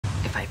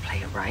if I play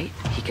it right,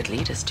 he could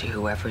lead us to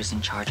whoever's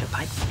in charge of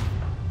Pikeman.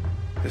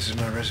 This is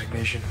my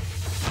resignation.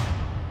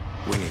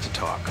 We need to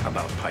talk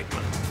about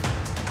Pikeman.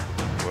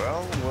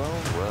 Well,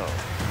 well, well.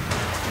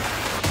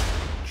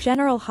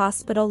 General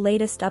Hospital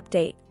latest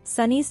update,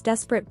 Sonny's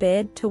desperate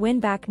bid to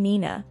win back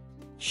Nina.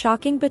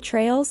 Shocking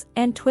betrayals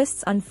and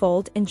twists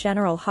unfold in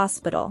General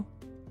Hospital.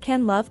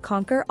 Can love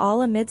conquer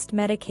all amidst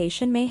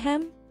medication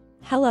mayhem?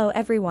 Hello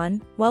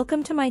everyone,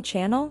 welcome to my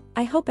channel.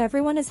 I hope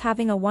everyone is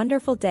having a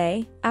wonderful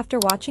day. After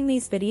watching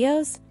these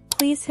videos,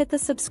 please hit the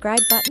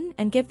subscribe button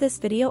and give this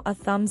video a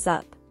thumbs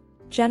up.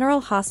 General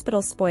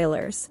Hospital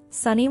spoilers,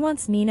 Sonny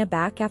wants Nina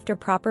back after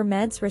proper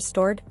meds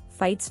restored,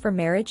 fights for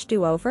marriage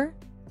do-over?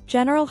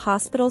 General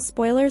Hospital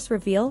spoilers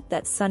reveal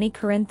that Sonny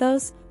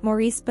Corinthos,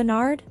 Maurice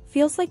Bernard,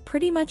 feels like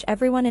pretty much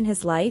everyone in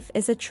his life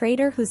is a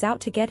traitor who's out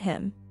to get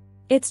him.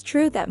 It's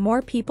true that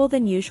more people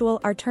than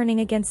usual are turning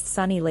against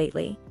Sonny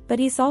lately, but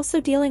he's also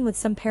dealing with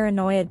some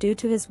paranoia due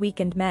to his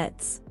weakened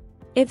meds.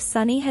 If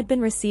Sonny had been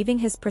receiving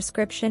his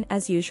prescription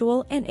as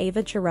usual and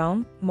Ava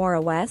Jerome,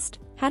 Maura West,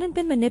 hadn't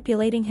been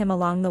manipulating him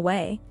along the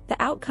way,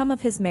 the outcome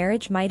of his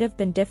marriage might have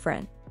been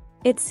different.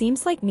 It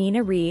seems like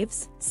Nina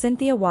Reeves,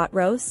 Cynthia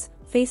Watrose,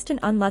 faced an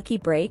unlucky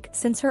break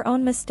since her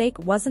own mistake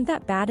wasn't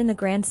that bad in the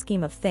grand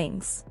scheme of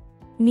things.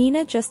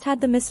 Nina just had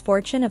the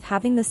misfortune of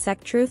having the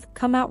sick truth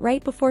come out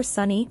right before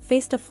Sonny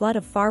faced a flood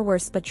of far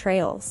worse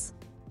betrayals.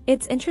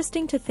 It's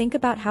interesting to think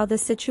about how the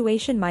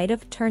situation might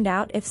have turned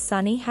out if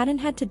Sonny hadn't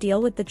had to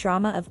deal with the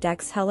drama of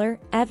Dex Heller,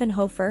 Evan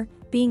Hofer,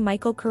 being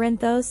Michael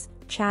Corinthos,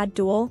 Chad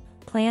Duell,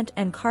 Plant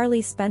and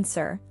Carly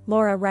Spencer,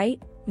 Laura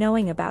Wright,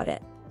 knowing about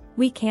it.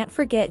 We can't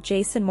forget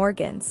Jason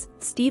Morgan's,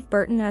 Steve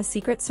Burton as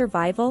Secret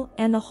Survival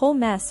and the whole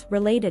mess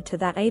related to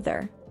that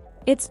either.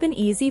 It's been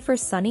easy for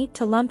Sonny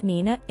to lump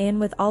Nina in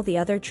with all the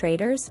other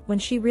traitors when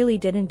she really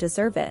didn't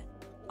deserve it.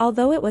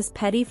 Although it was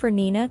petty for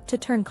Nina to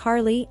turn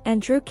Carly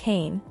and Drew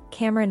Kane,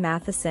 Cameron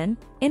Matheson,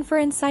 in for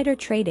insider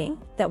trading,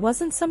 that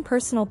wasn't some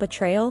personal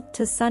betrayal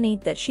to Sonny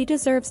that she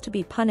deserves to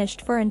be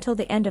punished for until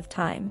the end of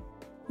time.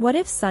 What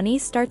if Sonny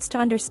starts to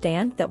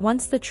understand that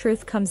once the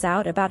truth comes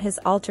out about his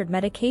altered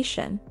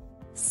medication,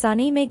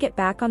 Sonny may get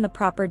back on the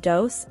proper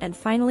dose and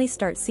finally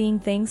start seeing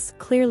things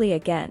clearly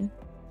again.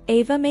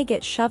 Ava may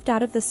get shoved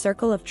out of the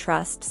circle of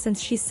trust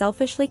since she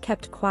selfishly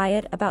kept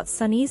quiet about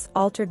Sonny's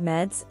altered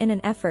meds in an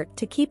effort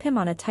to keep him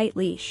on a tight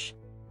leash.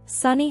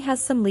 Sonny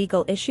has some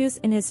legal issues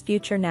in his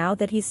future now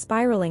that he's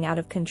spiraling out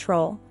of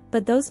control,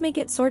 but those may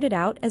get sorted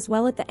out as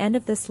well at the end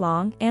of this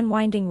long and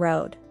winding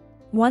road.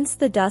 Once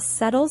the dust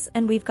settles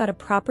and we've got a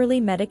properly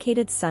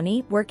medicated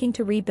Sonny working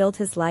to rebuild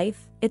his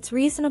life, it's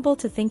reasonable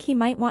to think he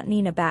might want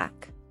Nina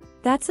back.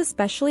 That's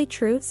especially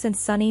true since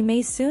Sonny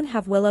may soon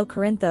have Willow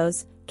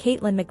Corinthos,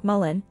 Caitlin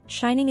McMullen,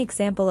 shining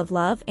example of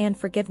love and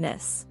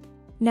forgiveness.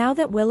 Now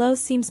that Willow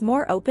seems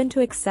more open to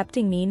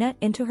accepting Nina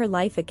into her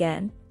life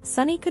again,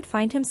 Sonny could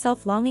find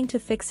himself longing to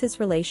fix his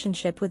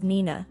relationship with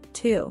Nina,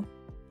 too.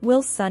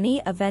 Will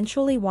Sonny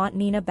eventually want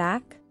Nina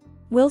back?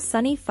 Will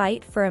Sonny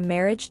fight for a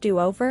marriage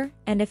do-over,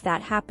 and if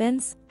that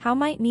happens, how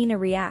might Nina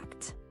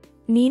react?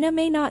 Nina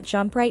may not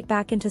jump right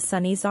back into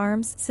Sonny's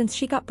arms since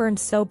she got burned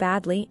so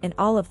badly in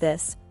all of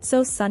this,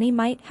 so Sonny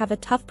might have a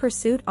tough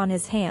pursuit on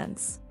his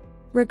hands.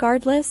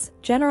 Regardless,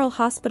 General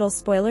Hospital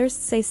spoilers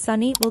say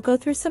Sonny will go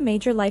through some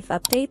major life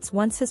updates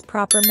once his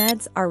proper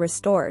meds are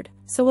restored,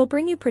 so we'll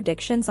bring you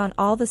predictions on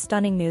all the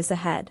stunning news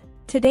ahead.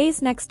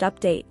 Today's next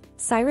update,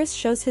 Cyrus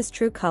shows his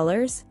true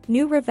colors,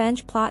 new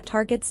revenge plot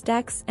targets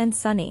Dex and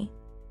Sonny.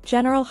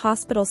 General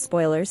Hospital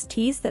spoilers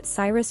tease that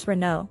Cyrus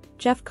Renault,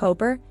 Jeff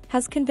Kober,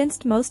 has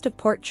convinced most of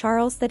Port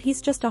Charles that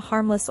he's just a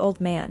harmless old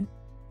man.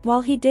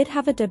 While he did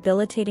have a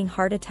debilitating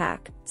heart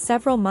attack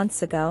several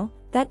months ago,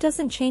 that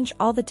doesn't change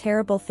all the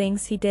terrible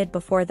things he did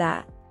before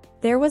that.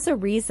 There was a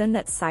reason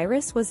that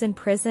Cyrus was in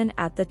prison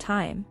at the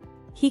time.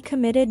 He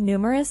committed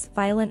numerous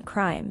violent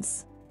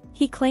crimes.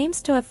 He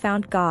claims to have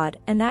found God,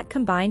 and that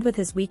combined with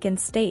his weakened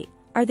state,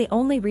 are the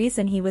only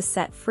reason he was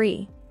set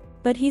free.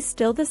 But he's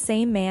still the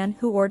same man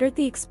who ordered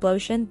the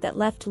explosion that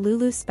left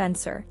Lulu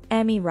Spencer,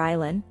 Emmy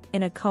Rylan,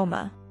 in a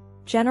coma.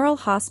 General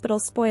Hospital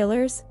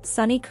spoilers,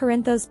 Sonny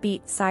Corinthos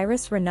beat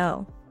Cyrus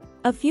Renault.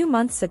 A few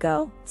months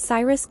ago,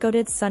 Cyrus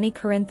goaded Sonny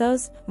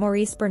Corinthos,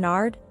 Maurice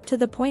Bernard, to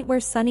the point where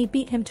Sonny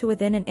beat him to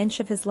within an inch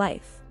of his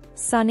life.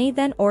 Sonny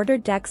then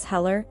ordered Dex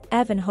Heller,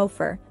 Evan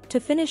Hofer, to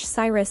finish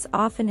Cyrus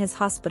off in his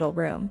hospital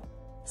room.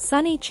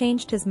 Sonny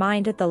changed his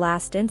mind at the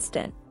last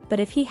instant, but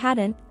if he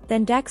hadn't,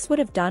 then Dex would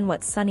have done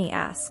what Sonny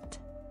asked.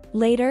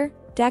 Later,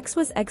 Dex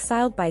was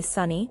exiled by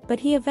Sonny, but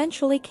he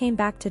eventually came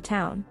back to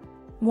town.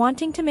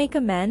 Wanting to make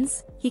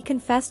amends, he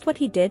confessed what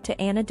he did to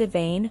Anna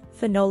Devane,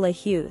 Finola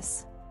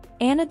Hughes.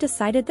 Anna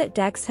decided that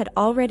Dex had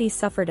already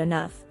suffered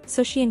enough,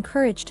 so she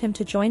encouraged him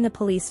to join the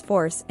police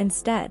force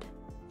instead.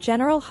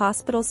 General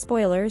Hospital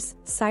spoilers,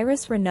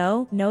 Cyrus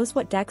Renault knows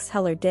what Dex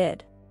Heller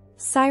did.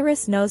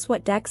 Cyrus knows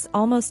what Dex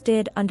almost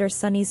did under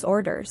Sonny's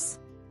orders.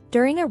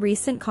 During a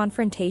recent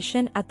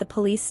confrontation at the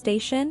police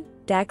station,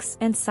 Dex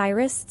and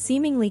Cyrus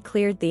seemingly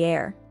cleared the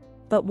air.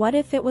 But what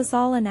if it was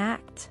all an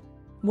act?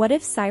 What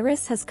if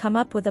Cyrus has come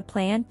up with a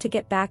plan to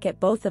get back at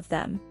both of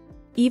them?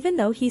 Even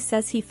though he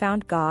says he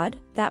found God,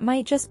 that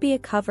might just be a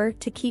cover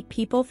to keep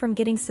people from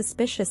getting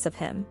suspicious of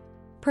him.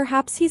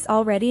 Perhaps he's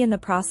already in the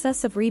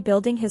process of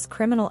rebuilding his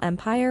criminal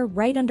empire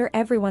right under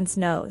everyone's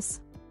nose.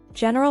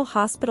 General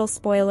Hospital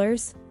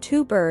spoilers,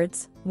 2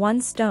 birds,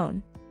 1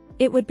 stone.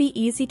 It would be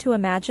easy to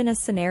imagine a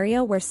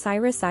scenario where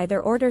Cyrus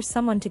either orders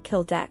someone to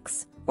kill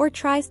Dex, or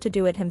tries to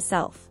do it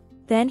himself.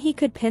 Then he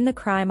could pin the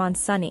crime on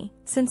Sonny,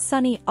 since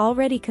Sonny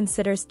already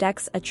considers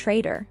Dex a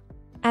traitor.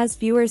 As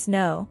viewers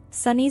know,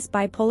 Sonny's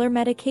bipolar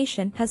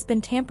medication has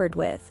been tampered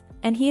with,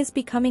 and he is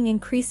becoming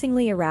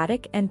increasingly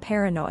erratic and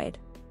paranoid.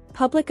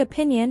 Public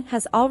opinion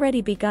has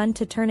already begun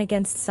to turn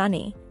against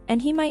Sonny,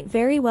 and he might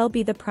very well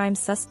be the prime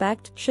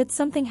suspect should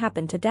something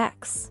happen to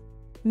Dex.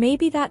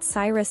 Maybe that's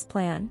Cyrus'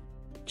 plan.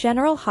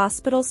 General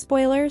Hospital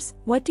spoilers,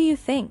 what do you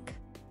think?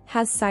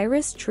 Has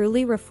Cyrus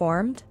truly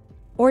reformed?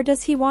 Or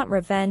does he want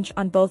revenge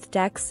on both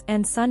Dex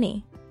and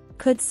Sonny?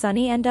 Could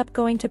Sonny end up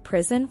going to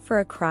prison for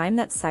a crime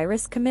that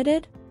Cyrus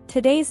committed?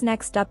 Today's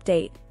next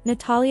update: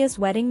 Natalia's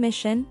wedding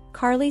mission,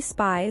 Carly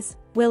spies,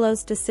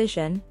 Willow's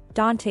decision,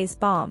 Dante's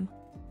bomb.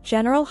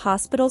 General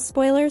Hospital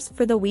spoilers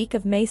for the week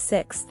of May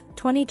 6,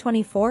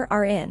 2024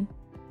 are in.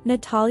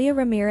 Natalia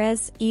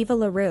Ramirez, Eva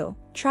LaRue,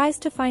 tries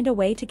to find a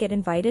way to get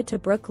invited to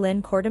Brooke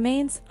Lynn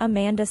Quartermain's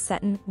Amanda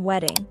Seton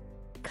wedding.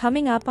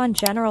 Coming up on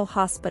General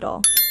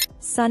Hospital.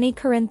 Sonny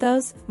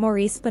Corinthos,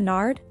 Maurice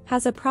Bernard,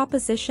 has a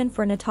proposition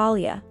for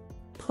Natalia.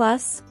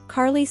 Plus,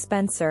 Carly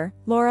Spencer,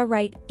 Laura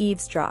Wright,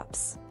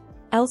 eavesdrops.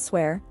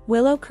 Elsewhere,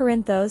 Willow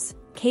Corinthos,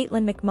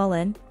 Caitlin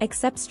McMullen,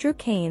 accepts Drew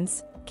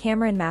Kane's,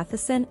 Cameron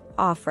Matheson,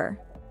 offer.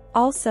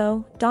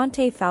 Also,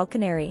 Dante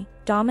Falconeri,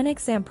 Dominic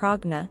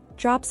Zamprogna,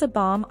 drops a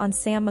bomb on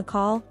Sam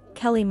McCall,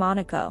 Kelly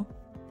Monaco.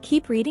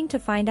 Keep reading to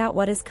find out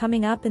what is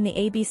coming up in the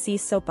ABC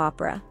soap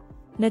opera.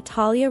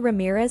 Natalia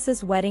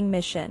Ramirez's wedding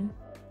mission.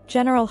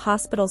 General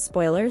Hospital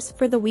spoilers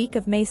for the week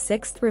of May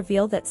 6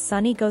 reveal that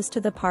Sonny goes to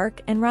the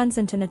park and runs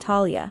into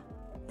Natalia.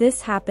 This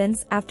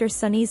happens after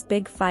Sonny's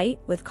big fight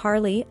with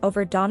Carly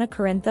over Donna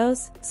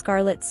Corinthos,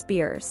 Scarlett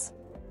Spears.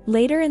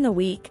 Later in the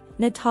week,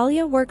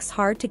 Natalia works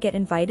hard to get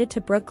invited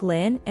to Brooke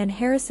Lynn and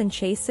Harrison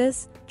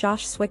Chase's,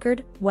 Josh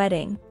Swickard,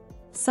 wedding.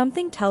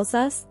 Something tells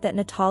us that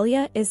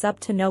Natalia is up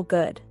to no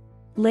good.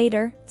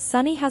 Later,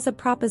 Sonny has a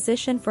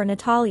proposition for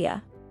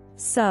Natalia.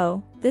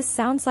 So, this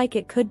sounds like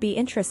it could be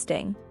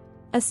interesting.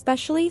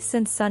 Especially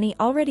since Sonny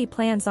already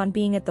plans on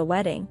being at the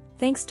wedding,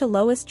 thanks to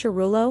Lois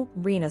Chirulo,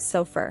 Rena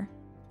Sofer.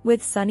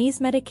 With Sonny's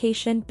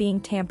medication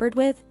being tampered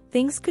with,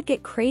 things could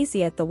get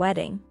crazy at the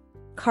wedding.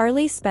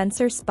 Carly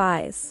Spencer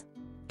spies.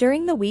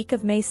 During the week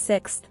of May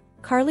 6th,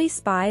 Carly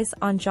spies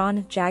on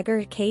John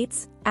Jagger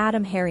Cates,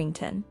 Adam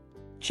Harrington.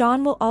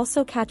 John will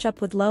also catch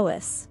up with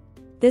Lois.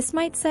 This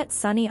might set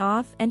Sonny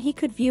off and he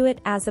could view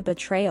it as a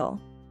betrayal.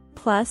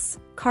 Plus,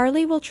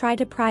 Carly will try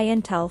to pry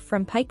intel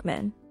from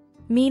Pikeman.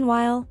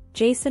 Meanwhile,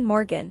 Jason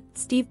Morgan,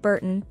 Steve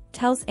Burton,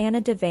 tells Anna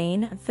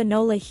Devane and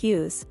Finola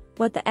Hughes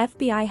what the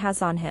FBI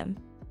has on him.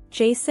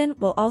 Jason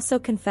will also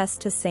confess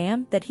to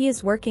Sam that he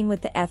is working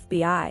with the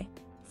FBI.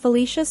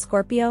 Felicia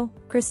Scorpio,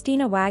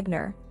 Christina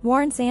Wagner,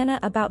 warns Anna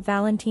about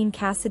Valentine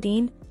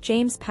Cassadine,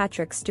 James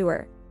Patrick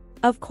Stewart.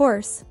 Of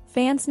course,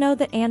 fans know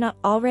that Anna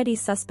already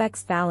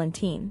suspects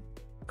Valentine.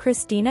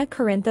 Christina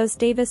Corinthos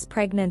Davis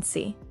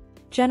pregnancy.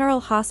 General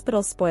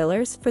Hospital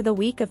spoilers for the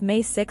week of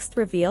May 6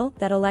 reveal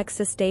that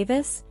Alexis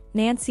Davis,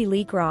 Nancy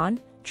Lee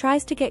Grahn,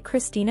 tries to get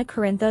Christina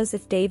Corinthos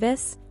if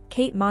Davis,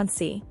 Kate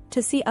Monsey,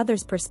 to see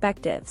others'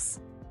 perspectives.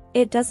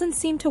 It doesn't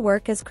seem to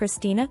work as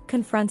Christina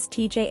confronts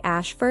TJ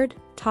Ashford,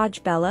 Taj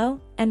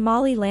Bello, and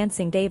Molly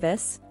Lansing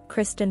Davis,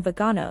 Kristen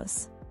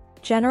Vaganos.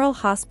 General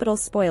Hospital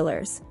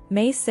spoilers,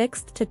 May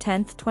 6 to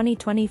 10,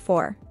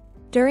 2024.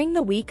 During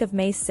the week of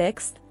May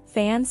 6,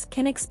 fans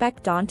can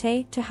expect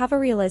Dante to have a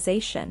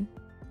realization.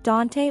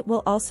 Dante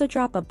will also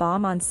drop a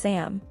bomb on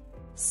Sam.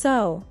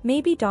 So,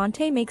 maybe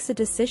Dante makes a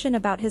decision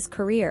about his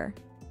career.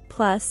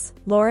 Plus,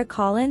 Laura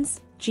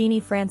Collins,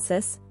 Jeannie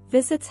Francis,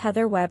 visits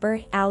Heather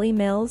Weber, Allie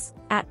Mills,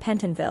 at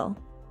Pentonville.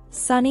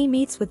 Sonny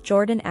meets with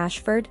Jordan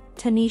Ashford,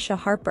 Tanisha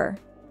Harper.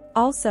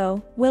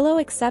 Also, Willow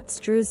accepts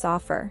Drew's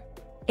offer.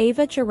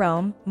 Ava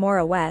Jerome,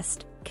 Maura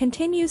West,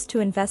 continues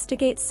to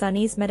investigate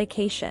Sonny's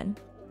medication.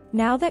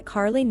 Now that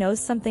Carly knows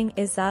something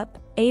is up,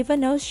 Ava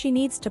knows she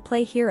needs to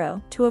play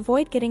hero to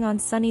avoid getting on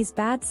Sonny's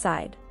bad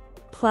side.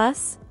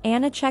 Plus,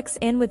 Anna checks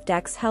in with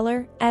Dex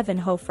Heller, Evan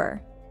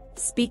Hofer.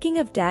 Speaking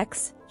of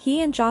Dex,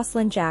 he and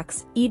Jocelyn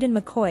Jax, Eden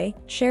McCoy,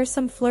 share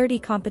some flirty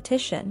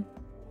competition.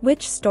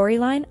 Which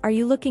storyline are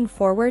you looking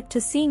forward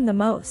to seeing the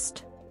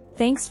most?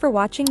 Thanks for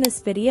watching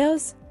this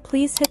videos,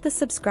 please hit the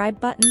subscribe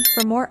button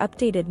for more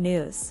updated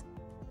news.